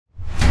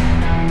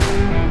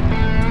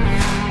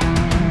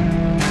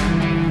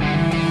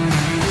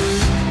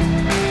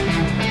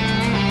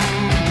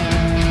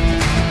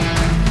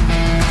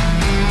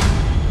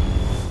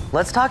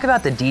Let's talk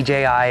about the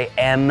DJI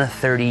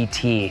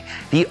M30t,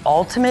 the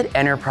ultimate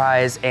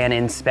enterprise and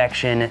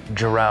inspection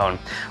drone.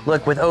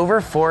 Look, with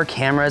over 4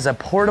 cameras, a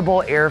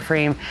portable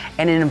airframe,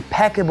 and an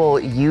impeccable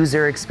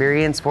user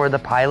experience for the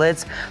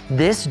pilots,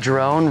 this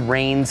drone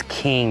reigns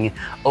king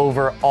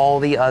over all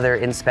the other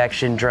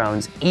inspection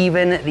drones,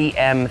 even the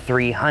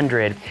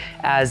M300,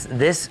 as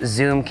this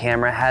zoom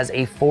camera has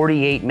a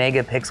 48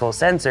 megapixel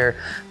sensor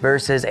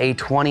versus a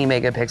 20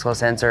 megapixel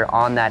sensor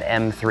on that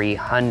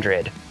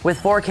M300. With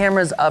 4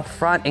 cameras up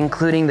front,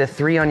 including the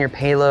 3 on your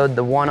payload,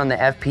 the 1 on the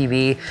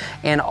FPV,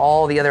 and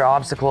all the other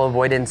obstacle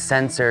avoidance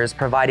sensors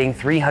providing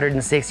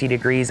 360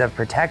 degrees of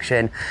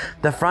protection,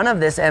 the front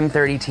of this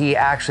M30t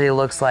actually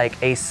looks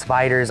like a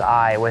spider's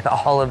eye with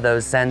all of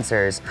those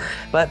sensors.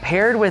 But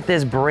paired with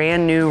this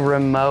brand new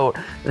remote,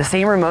 the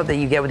same remote that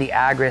you get with the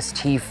Agris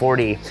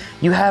T40,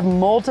 you have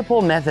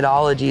multiple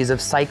methodologies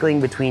of cycling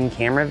between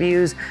camera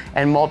views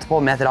and multiple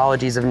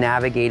methodologies of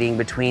navigating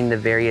between the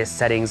various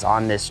settings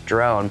on this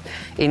drone,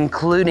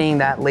 including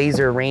that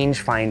laser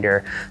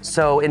rangefinder.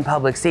 So in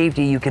public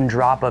safety, you can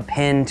drop a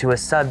pin to a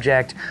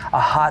subject, a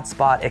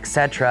hotspot,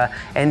 etc.,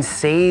 and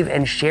save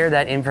and share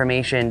that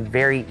information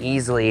very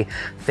easily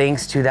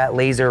thanks to that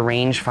laser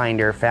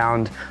rangefinder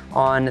found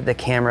on the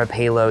camera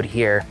payload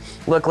here.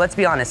 Look, let's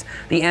be honest,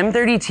 the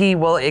M30t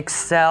will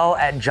excel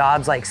at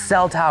jobs like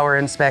cell tower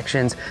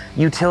inspections,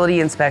 utility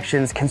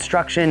inspections,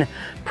 construction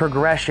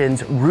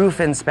progressions,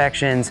 roof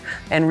inspections,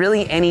 and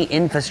really any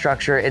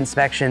infrastructure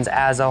inspections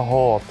as a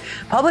whole.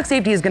 Public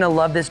safety is gonna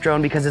love this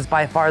drone because it's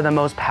by far the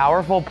most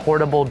powerful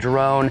portable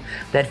drone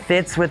that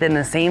fits within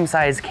the same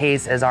size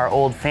case as our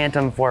old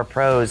Phantom 4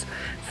 Pros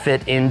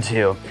fit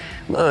into.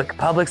 Look,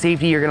 public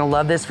safety, you're gonna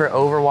love this for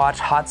overwatch,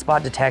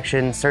 hotspot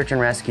detection, search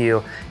and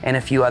rescue, and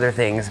a few other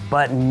things,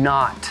 but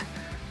not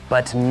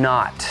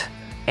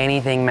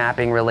anything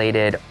mapping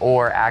related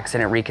or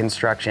accident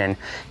reconstruction.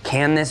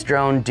 Can this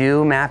drone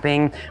do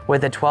mapping?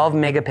 With a 12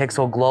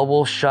 megapixel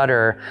global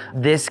shutter,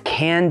 this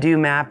can do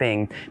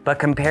mapping, but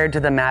compared to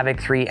the Mavic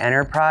 3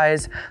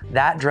 Enterprise,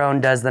 that drone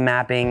does the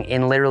mapping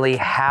in literally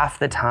half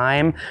the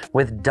time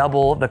with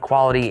double the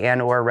quality and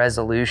or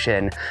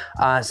resolution.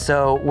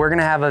 So we're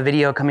gonna have a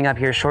video coming up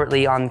here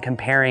shortly on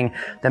comparing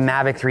the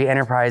Mavic 3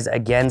 Enterprise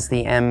against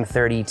the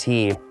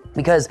M30t.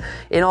 Because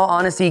in all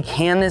honesty,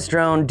 can this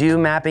drone do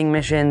mapping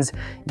missions?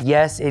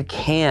 Yes, it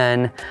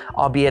can,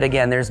 albeit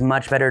again, there's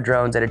much better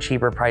drones at a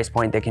cheaper price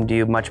point that can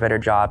do much better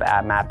job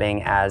at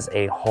mapping as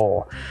a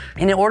whole.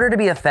 And in order to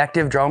be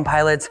effective drone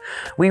pilots,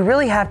 we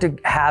really have to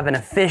have an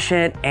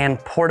efficient and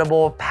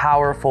portable,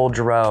 powerful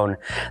drone.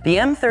 The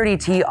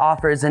M30t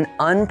offers an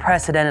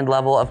unprecedented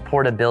level of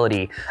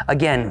portability.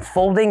 Again,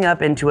 folding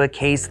up into a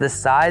case the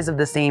size of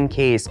the same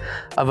case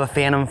of a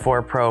Phantom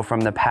 4 Pro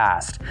from the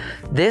past.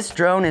 This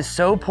drone is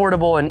so portable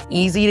and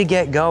easy to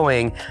get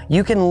going,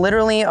 you can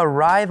literally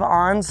arrive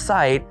on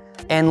site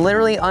and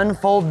literally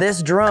unfold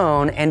this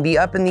drone and be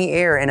up in the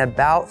air in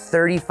about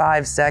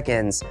 35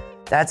 seconds.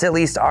 That's at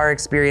least our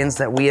experience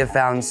that we have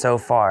found so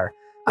far.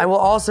 I will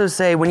also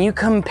say, when you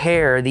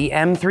compare the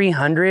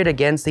M300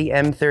 against the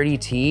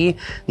M30t,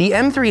 the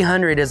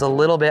M300 is a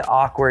little bit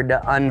awkward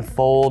to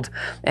unfold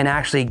and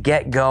actually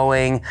get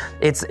going.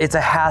 It's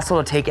a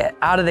hassle to take it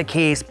out of the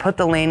case, put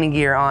the landing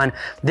gear on.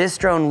 This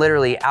drone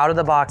literally out of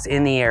the box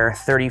in the air,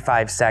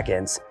 35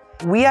 seconds.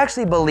 We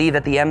actually believe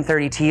that the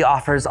M30t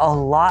offers a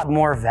lot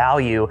more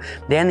value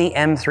than the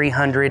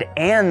M300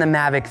 and the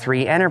Mavic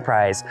 3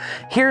 Enterprise.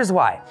 Here's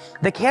why.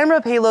 The camera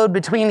payload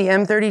between the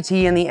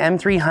M30t and the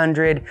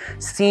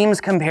M300 seems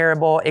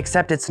comparable,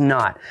 except it's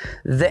not.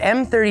 The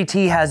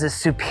M30t has a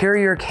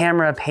superior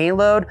camera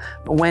payload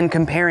when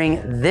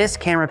comparing this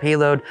camera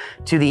payload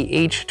to the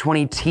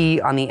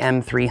H20t on the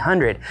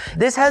M300.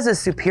 This has a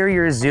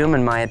superior zoom,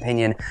 in my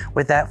opinion,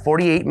 with that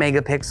 48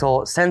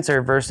 megapixel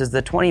sensor versus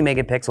the 20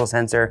 megapixel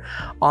sensor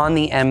on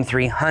the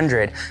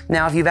M300.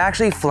 Now, if you've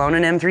actually flown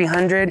an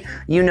M300,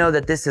 you know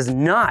that this is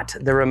not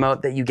the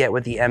remote that you get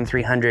with the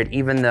M300,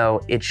 even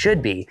though it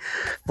should be.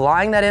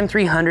 Flying that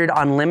M300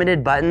 on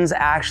limited buttons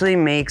actually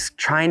makes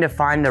trying to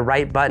find the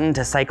right button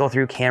to cycle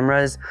through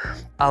cameras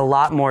a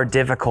lot more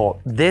difficult.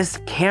 This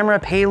camera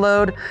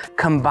payload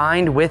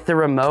combined with the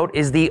remote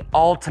is the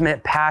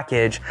ultimate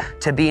package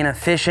to be an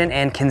efficient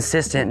and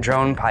consistent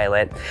drone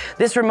pilot.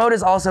 This remote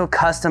is also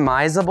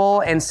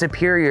customizable and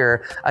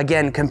superior,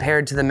 again,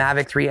 compared to the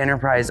Mavic 3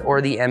 Enterprise or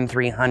the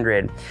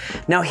M300.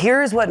 Now,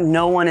 here's what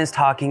no one is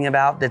talking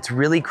about that's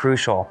really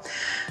crucial.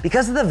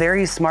 Because of the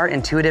very smart,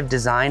 intuitive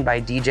design by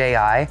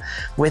DJI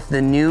with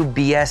the new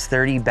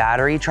BS30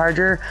 battery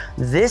charger,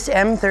 this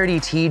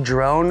M30t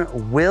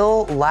drone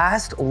will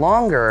last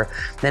longer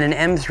than an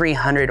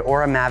M300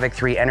 or a Mavic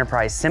 3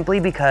 Enterprise, simply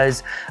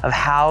because of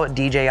how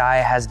DJI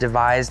has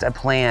devised a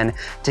plan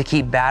to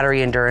keep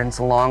battery endurance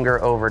longer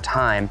over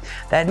time.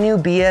 That new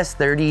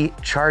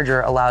BS30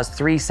 charger allows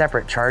 3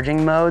 separate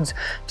charging modes modes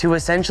to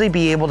essentially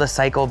be able to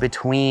cycle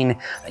between,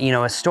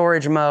 a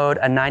storage mode,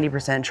 a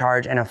 90%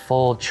 charge, and a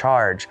full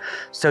charge.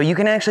 So you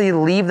can actually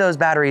leave those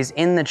batteries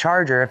in the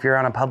charger if you're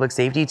on a public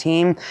safety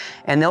team,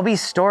 and they'll be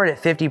stored at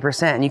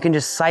 50%, and you can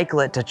just cycle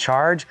it to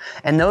charge,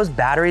 and those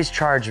batteries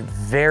charge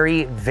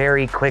very,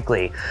 very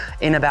quickly,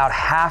 in about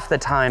half the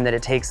time that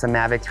it takes the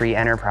Mavic 3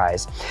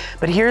 Enterprise.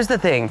 But here's the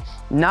thing,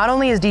 not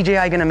only is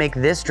DJI gonna make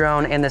this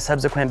drone and the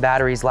subsequent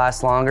batteries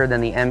last longer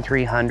than the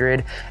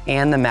M300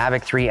 and the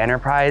Mavic 3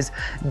 Enterprise,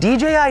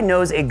 DJI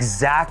knows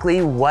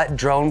exactly what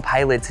drone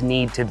pilots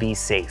need to be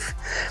safe.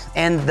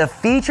 And the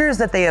features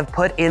that they have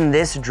put in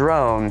this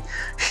drone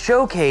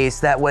showcase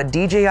that what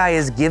DJI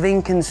is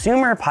giving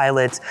consumer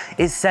pilots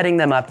is setting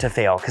them up to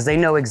fail, because they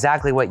know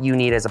exactly what you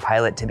need as a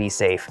pilot to be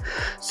safe.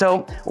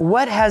 So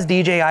what has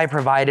DJI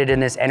provided in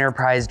this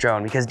Enterprise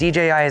drone? Because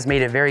DJI has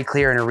made it very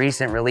clear in a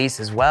recent release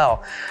as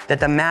well that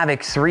the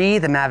Mavic 3,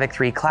 the Mavic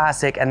 3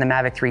 Classic, and the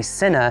Mavic 3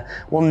 Cine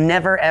will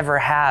never ever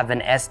have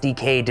an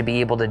SDK to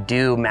be able to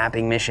do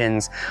mapping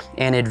missions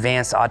and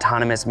advanced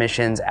autonomous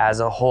missions as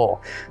a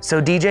whole. So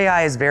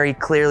DJI is very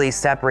clearly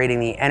separating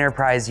the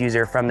enterprise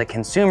user from the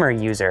consumer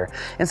user.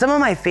 And some of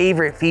my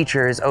favorite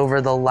features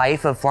over the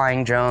life of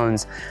flying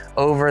drones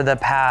over the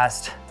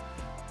past,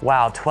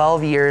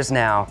 12 years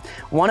now.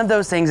 One of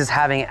those things is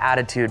having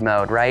attitude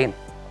mode, right?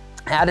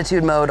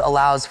 Attitude mode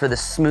allows for the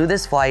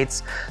smoothest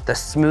flights, the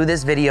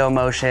smoothest video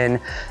motion.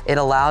 It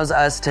allows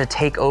us to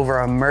take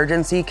over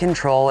emergency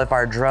control if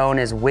our drone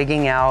is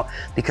wigging out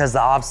because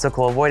the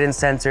obstacle avoidance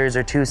sensors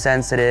are too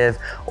sensitive,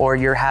 or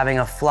you're having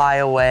a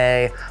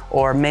flyaway,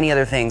 or many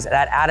other things.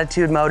 That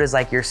attitude mode is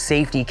like your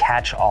safety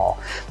catch-all.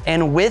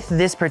 And with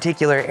this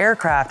particular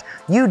aircraft,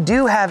 you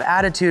do have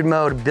attitude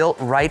mode built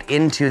right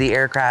into the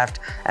aircraft,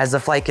 as the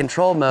flight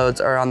control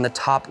modes are on the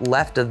top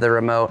left of the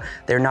remote.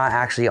 They're not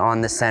actually on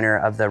the center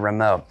of the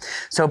remote.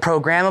 So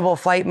programmable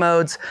flight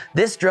modes.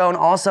 This drone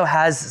also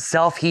has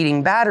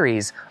self-heating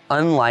batteries,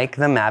 unlike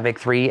the Mavic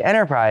 3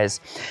 Enterprise.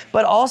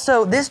 But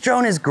also, this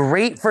drone is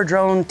great for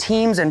drone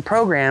teams and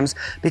programs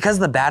because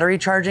of the battery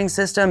charging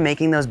system,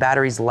 making those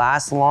batteries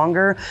last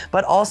longer,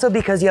 but also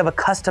because you have a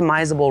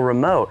customizable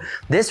remote.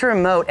 This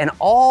remote and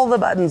all the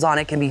buttons on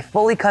it can be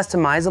fully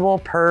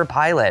customizable per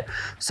pilot.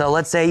 So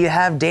let's say you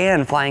have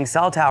Dan flying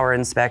cell tower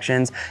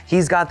inspections.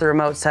 He's got the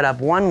remote set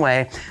up one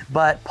way,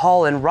 but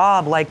Paul and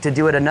Rob like to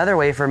do it another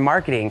way for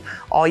marketing.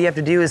 All you have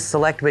to do is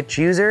select which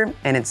user,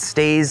 and it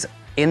stays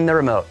in the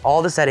remote.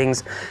 All the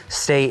settings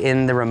stay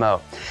in the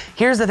remote.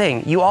 Here's the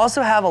thing, you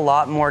also have a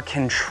lot more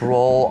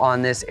control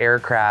on this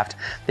aircraft.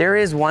 There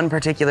is one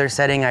particular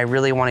setting I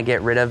really want to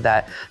get rid of,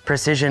 that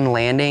precision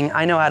landing.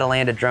 I know how to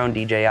land a drone,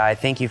 DJI.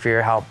 Thank you for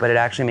your help, but it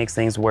actually makes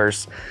things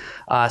worse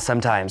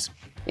sometimes.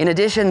 In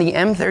addition, the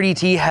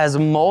M30t has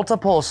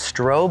multiple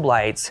strobe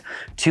lights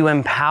to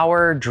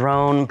empower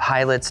drone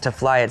pilots to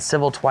fly at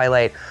civil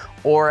twilight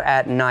or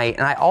at night.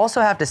 And I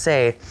also have to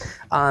say,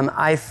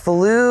 I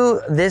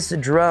flew this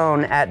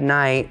drone at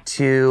night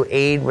to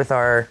aid with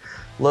our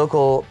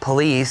local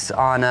police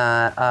on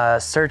a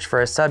search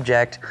for a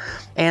subject,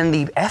 and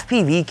the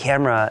FPV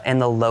camera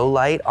and the low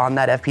light on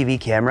that FPV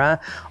camera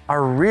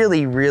are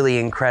really, really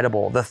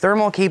incredible. The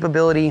thermal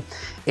capability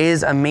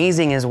is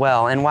amazing as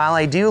well. And while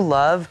I do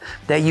love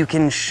that you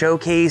can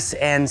showcase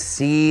and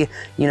see,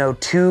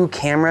 2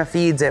 camera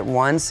feeds at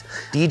once,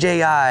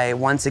 DJI,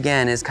 once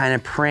again, is kind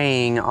of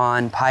preying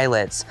on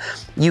pilots.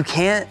 You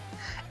can't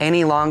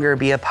any longer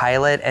be a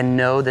pilot and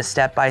know the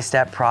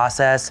step-by-step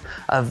process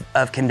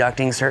of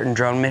conducting certain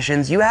drone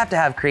missions. You have to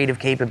have creative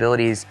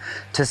capabilities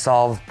to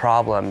solve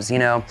problems.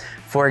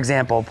 For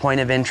example, point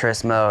of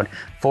interest mode.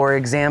 For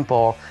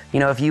example,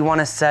 if you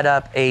want to set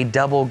up a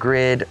double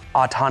grid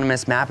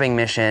autonomous mapping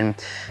mission,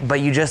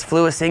 but you just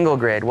flew a single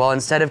grid, well,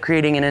 instead of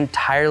creating an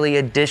entirely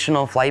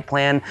additional flight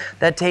plan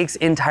that takes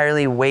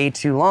entirely way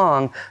too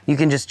long, you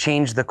can just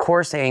change the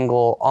course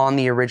angle on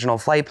the original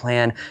flight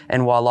plan,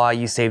 and voila,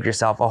 you saved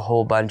yourself a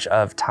whole bunch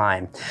of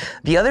time.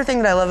 The other thing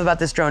that I love about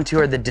this drone too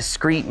are the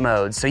discrete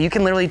modes. So you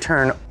can literally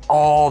turn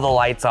all the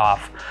lights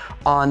off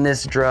on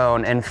this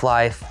drone and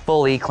fly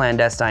fully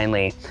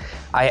clandestinely.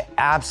 I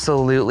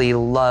absolutely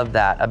love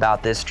that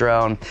about this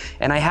drone.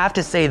 And I have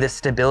to say, the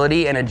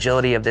stability and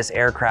agility of this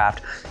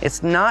aircraft,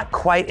 it's not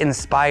quite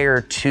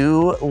Inspire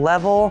 2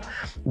 level,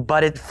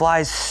 but it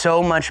flies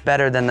so much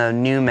better than the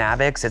new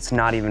Mavics, it's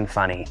not even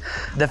funny.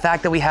 The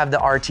fact that we have the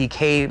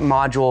RTK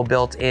module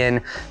built in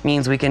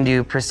means we can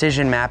do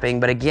precision mapping,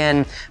 but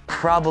again,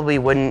 probably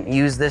wouldn't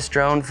use this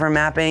drone for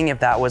mapping if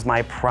that was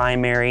my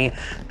primary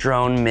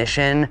drone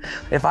mission.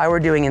 If I were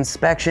doing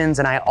inspections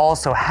and I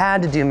also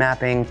had to do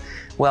mapping,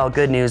 well,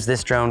 good news,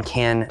 this drone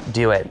can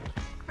do it.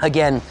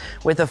 Again,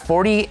 with a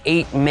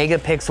 48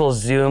 megapixel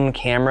zoom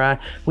camera,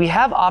 we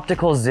have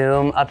optical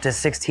zoom up to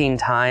 16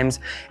 times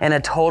and a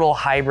total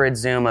hybrid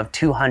zoom of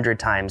 200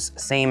 times,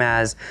 same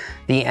as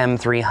the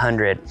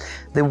M300.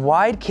 The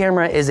wide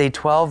camera is a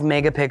 12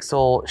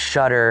 megapixel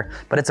shutter,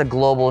 but it's a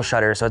global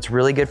shutter, so it's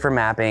really good for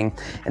mapping.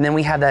 And then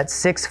we have that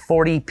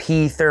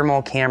 640p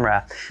thermal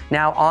camera.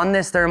 Now on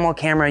this thermal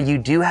camera, you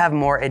do have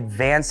more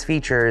advanced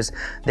features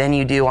than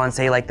you do on,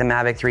 say, like the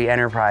Mavic 3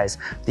 Enterprise.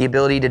 The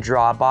ability to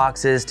draw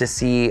boxes to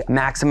see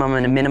maximum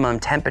and minimum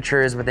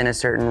temperatures within a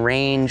certain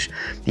range,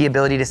 the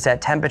ability to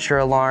set temperature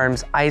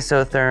alarms,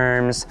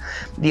 isotherms.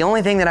 The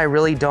only thing that I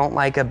really don't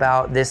like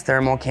about this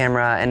thermal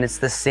camera, and it's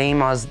the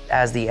same as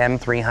the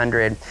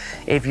M300,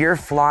 if you're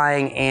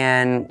flying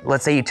and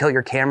let's say you tilt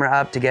your camera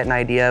up to get an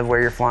idea of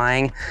where you're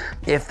flying,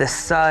 if the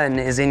sun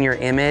is in your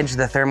image,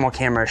 the thermal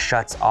camera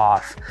shuts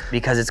off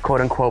because it's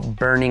quote unquote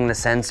burning the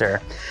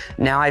sensor.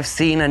 Now I've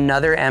seen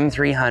another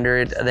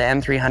M300, the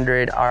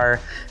M300, our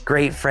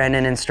great friend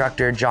and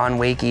instructor, John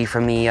Wakey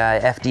from the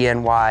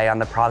FDNY on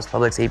the Props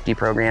Public Safety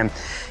Program.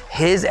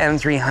 His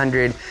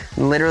M300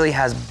 literally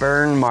has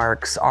burn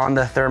marks on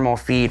the thermal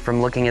feed from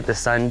looking at the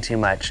sun too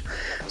much.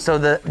 So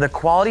the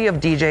quality of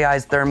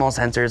DJI's thermal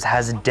sensors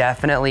has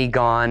definitely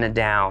gone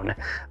down.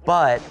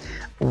 But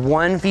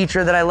one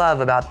feature that I love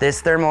about this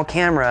thermal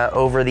camera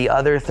over the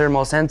other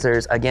thermal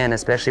sensors, again,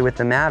 especially with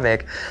the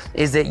Mavic,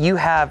 is that you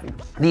have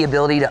the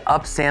ability to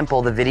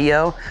upsample the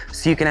video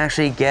so you can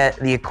actually get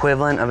the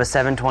equivalent of a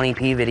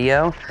 720p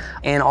video.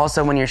 And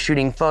also when you're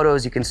shooting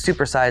photos, you can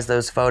supersize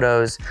those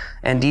photos,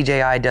 and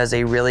DJI does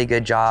a really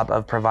good job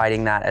of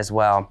providing that as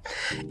well.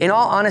 In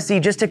all honesty,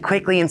 just to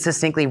quickly and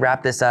succinctly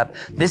wrap this up,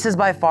 this is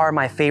by far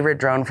my favorite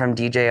drone from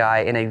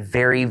DJI in a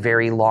very,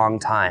 very long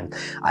time.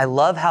 I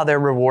love how they're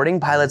rewarding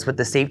pilots with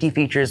the safety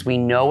features we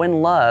know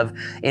and love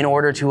in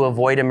order to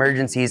avoid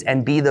emergencies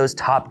and be those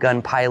Top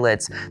Gun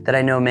pilots that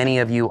I know many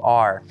of you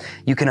are.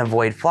 You can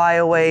avoid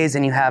flyaways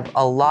and you have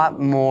a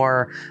lot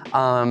more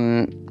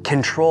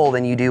control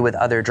than you do with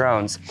other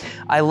drones.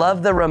 I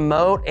love the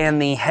remote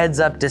and the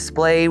heads-up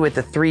display with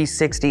the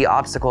 360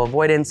 obstacle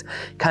avoidance.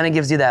 Kind of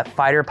gives you that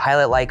fighter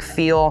pilot-like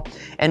feel.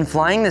 And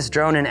flying this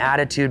drone in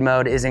attitude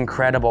mode is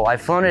incredible.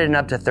 I've flown it in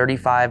up to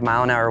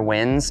 35-mile-an-hour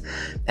winds,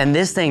 and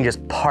this thing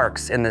just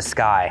parks in the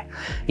sky.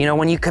 You know,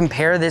 when you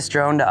compare this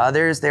drone to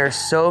others, there are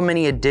so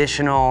many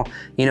additional,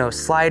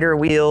 slider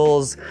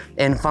wheels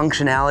and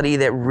functionality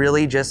that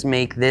really just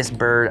make this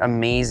bird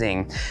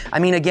amazing. I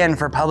mean, again,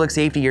 for public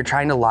safety, you're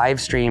trying to live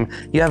stream,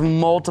 you have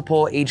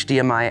multiple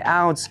HDMI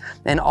outs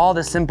and all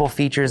the simple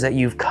features that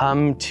you've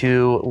come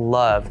to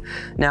love.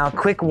 Now,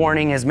 quick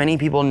warning, as many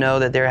people know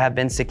that there have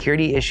been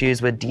security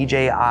issues with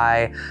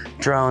DJI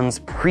drones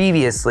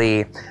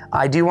previously,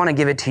 I do want to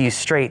give it to you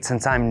straight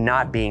since I'm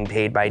not being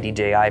paid by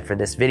DJI for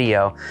this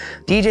video.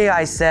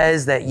 DJI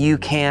says that you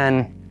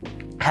can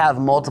have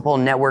multiple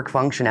network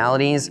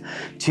functionalities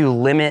to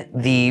limit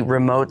the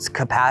remote's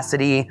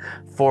capacity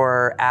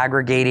for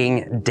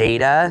aggregating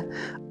data.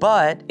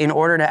 But in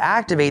order to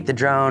activate the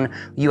drone,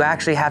 you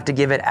actually have to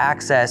give it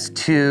access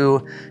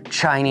to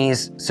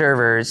Chinese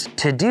servers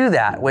to do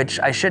that, which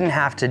I shouldn't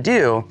have to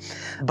do.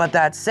 But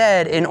that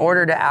said, in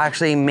order to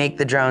actually make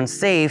the drone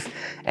safe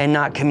and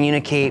not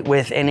communicate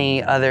with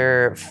any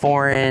other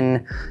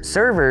foreign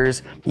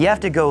servers, you have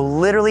to go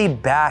literally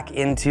back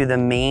into the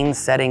main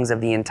settings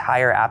of the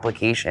entire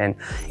application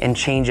and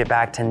change it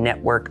back to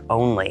network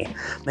only.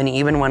 And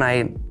even when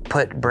I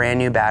put brand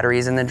new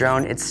batteries in the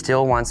drone, it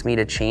still wants me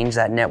to change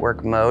that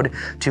network mode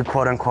to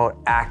quote unquote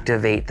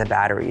activate the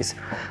batteries.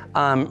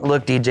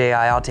 Look, DJI,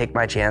 I'll take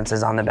my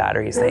chances on the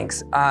batteries,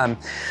 thanks.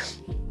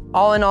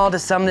 All in all, to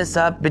sum this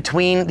up,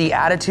 between the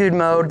attitude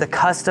mode, the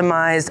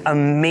customized,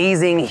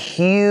 amazing,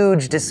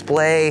 huge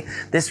display,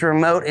 this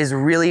remote is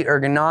really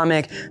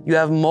ergonomic. You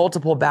have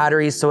multiple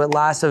batteries, so it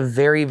lasts a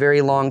very,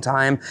 very long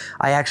time.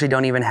 I actually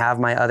don't even have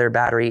my other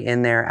battery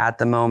in there at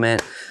the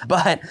moment.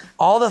 But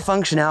all the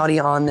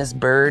functionality on this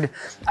bird,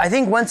 I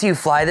think once you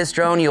fly this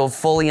drone, you'll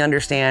fully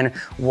understand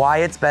why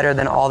it's better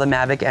than all the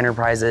Mavic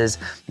Enterprises.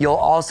 You'll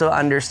also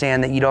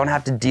understand that you don't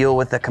have to deal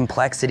with the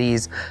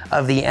complexities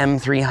of the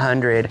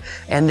M300.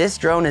 And this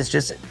drone is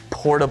just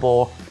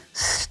portable,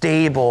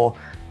 stable,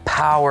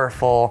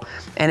 powerful,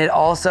 and it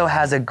also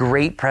has a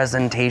great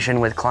presentation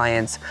with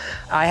clients.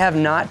 I have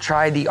not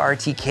tried the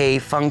RTK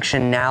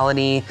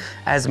functionality,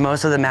 as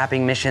most of the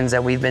mapping missions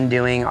that we've been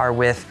doing are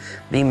with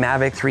the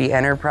Mavic 3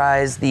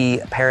 Enterprise,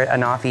 the Parrot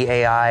Anafi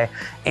AI,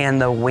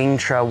 and the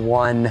Wingtra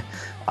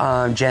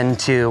 1 Gen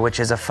 2, which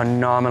is a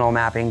phenomenal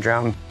mapping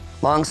drone.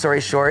 Long story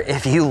short,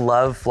 if you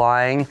love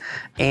flying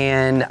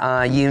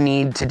and you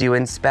need to do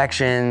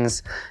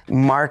inspections,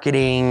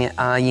 marketing,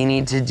 you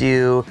need to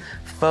do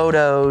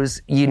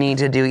photos, you need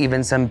to do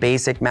even some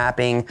basic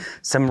mapping,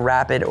 some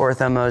rapid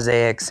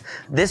orthomosaics,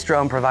 this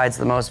drone provides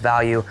the most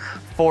value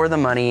for the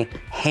money,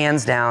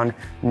 hands down,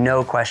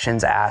 no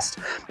questions asked.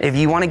 If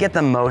you want to get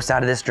the most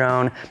out of this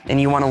drone and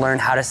you want to learn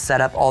how to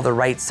set up all the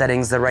right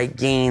settings, the right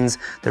gains,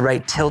 the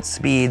right tilt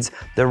speeds,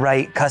 the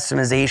right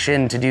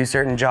customization to do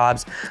certain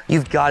jobs,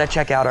 you've got to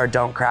check out our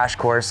Don't Crash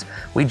course.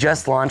 We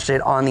just launched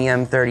it on the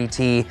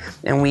M30t,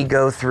 and we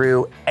go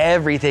through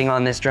everything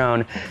on this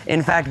drone.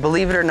 In fact,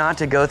 believe it or not,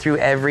 to go through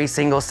every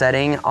single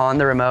setting on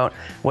the remote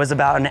was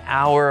about an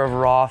hour of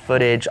raw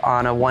footage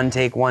on a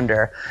one-take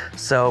wonder.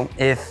 So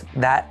if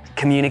that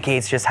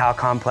communicates just how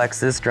complex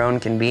this drone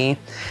can be,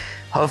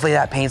 hopefully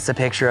that paints the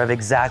picture of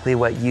exactly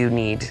what you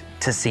need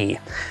to see.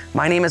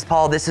 My name is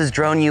Paul, this is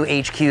Drone U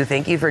HQ.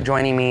 Thank you for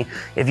joining me.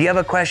 If you have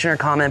a question or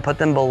comment, put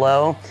them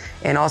below.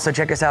 And also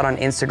check us out on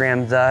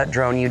Instagram,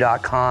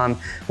 thedroneu.com.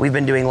 We've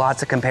been doing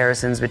lots of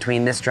comparisons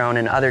between this drone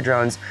and other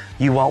drones.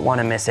 You won't want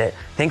to miss it.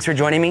 Thanks for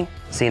joining me.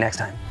 See you next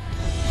time.